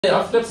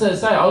I forgot to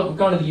say, I'm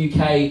going to the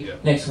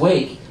UK next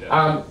week.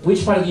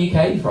 Which part of the UK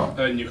are you from?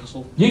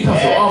 Newcastle.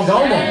 Newcastle? Yeah. Oh, I'm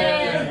going there.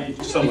 Yeah. You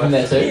from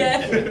there too?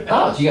 Yeah.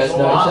 Oh, do you guys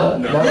know each other?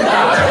 No.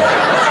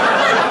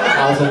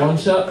 I was a long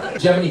shot.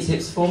 Do you have any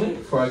tips for me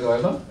before I go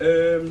over?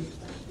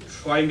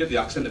 Try and get the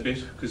accent a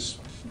bit, because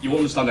you won't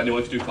understand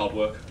anyone if you do crowd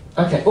work.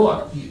 Okay,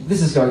 oh,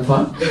 this is going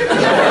fun.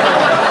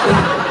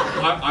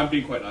 I'm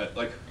being quite nice,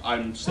 like,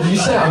 I'm... Did you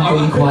say I'm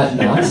being quite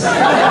nice?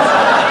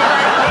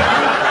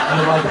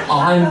 You're like,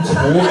 I'm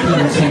talking to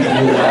you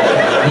like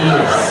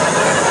this.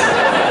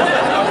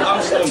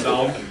 I'm slowing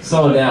down.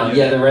 Slowing down,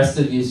 yeah, the rest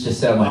of you just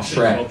sound like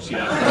Shrek. He's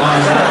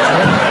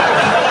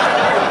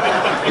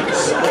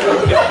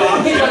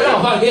like, oh,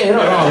 fuck yeah, you're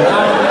not wrong.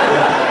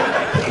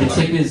 The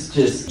tip is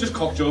just... Just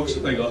cock jokes,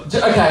 there you go.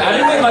 Okay, I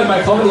didn't mean like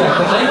my comedy act,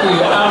 but thank you.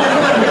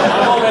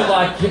 I won't meant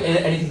like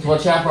anything to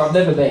watch out for. I've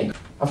never been.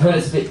 I've heard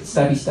it's a bit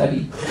stabby.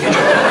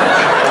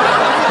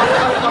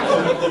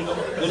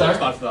 London's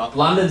bad for that.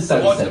 London's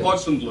stabby.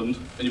 Watch Sunderland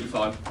and you'll be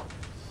fine.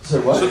 So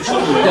what?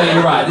 Sunderland. Yeah,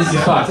 you're right. This is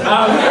fucked.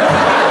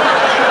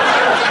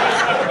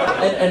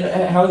 And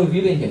how long have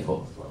you been here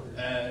for?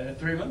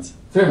 3 months.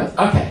 3 months.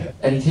 Okay.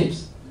 Any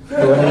tips?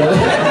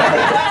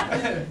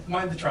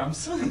 Mind the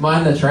trams.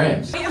 Mind the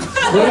trams. We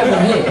have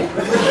them here.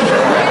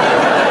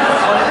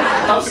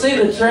 I've seen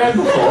the tram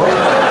before.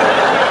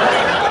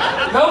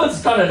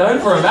 Melbourne's kind of known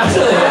for them,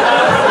 actually.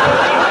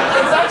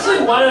 It's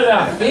actually one of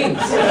our things.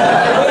 We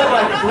have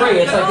like 3.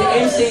 It's like the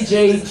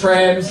MCG,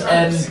 trams,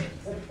 and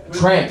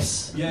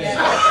tramps. Yeah.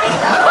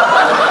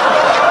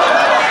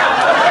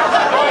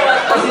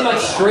 As in like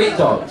street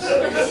dogs.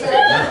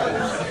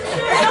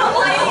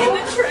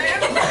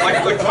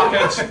 Like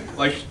crackheads,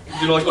 like,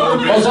 you know, like... Oh,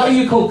 is that what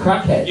you call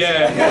crackheads?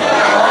 Yeah.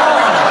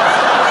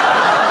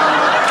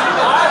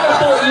 I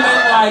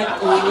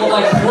thought you meant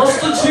like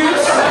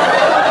prostitutes?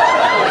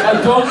 A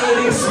dog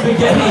eating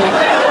spaghetti.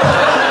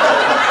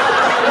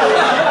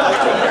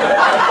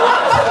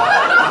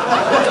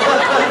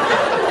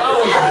 I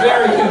was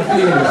very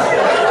confused.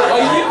 Oh,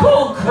 you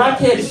call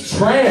crackheads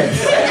trans?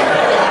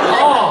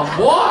 Oh,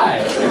 why?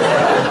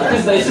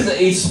 Because they just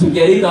eat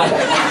spaghetti like...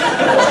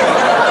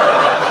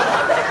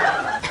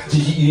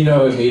 Did you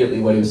know immediately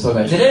what he was talking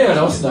about? Did anyone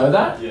else know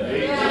that? Yeah.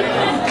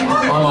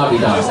 I might be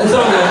done. It's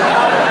all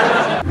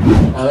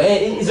good.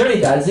 Is there any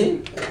dads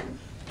in?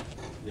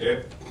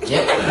 Yeah.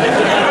 Yep.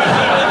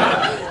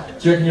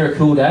 Do you reckon you're a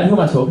cool dad? Who am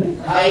I talking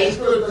to? Hey, he's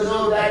good because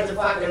old dad's a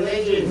fucking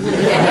legend.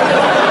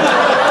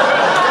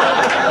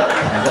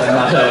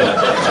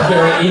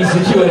 Very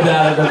insecure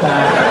dad at the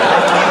back.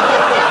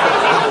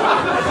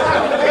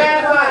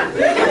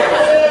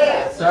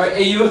 Sorry, are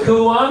you a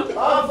cool one?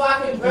 Oh,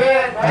 fucking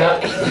bad,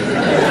 mate.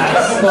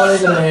 That's not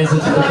even an answer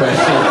to the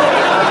question.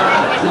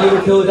 Are you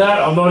a cool dad?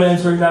 I'm not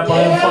answering that, but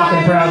I'm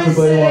fucking proud to be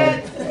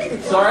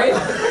one. Sorry?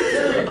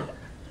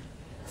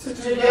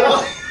 2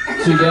 girls.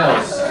 2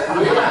 girls.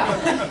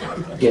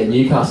 Yeah,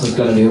 Newcastle's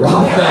gonna be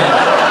rough, man.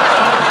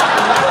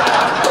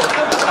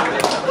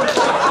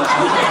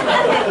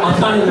 I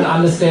can't even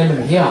understand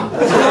them here. I've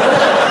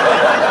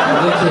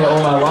lived here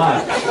all my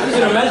life. You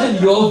can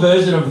imagine your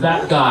version of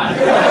that guy.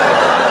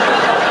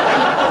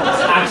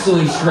 It's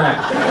actually Shrek.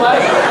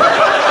 Like,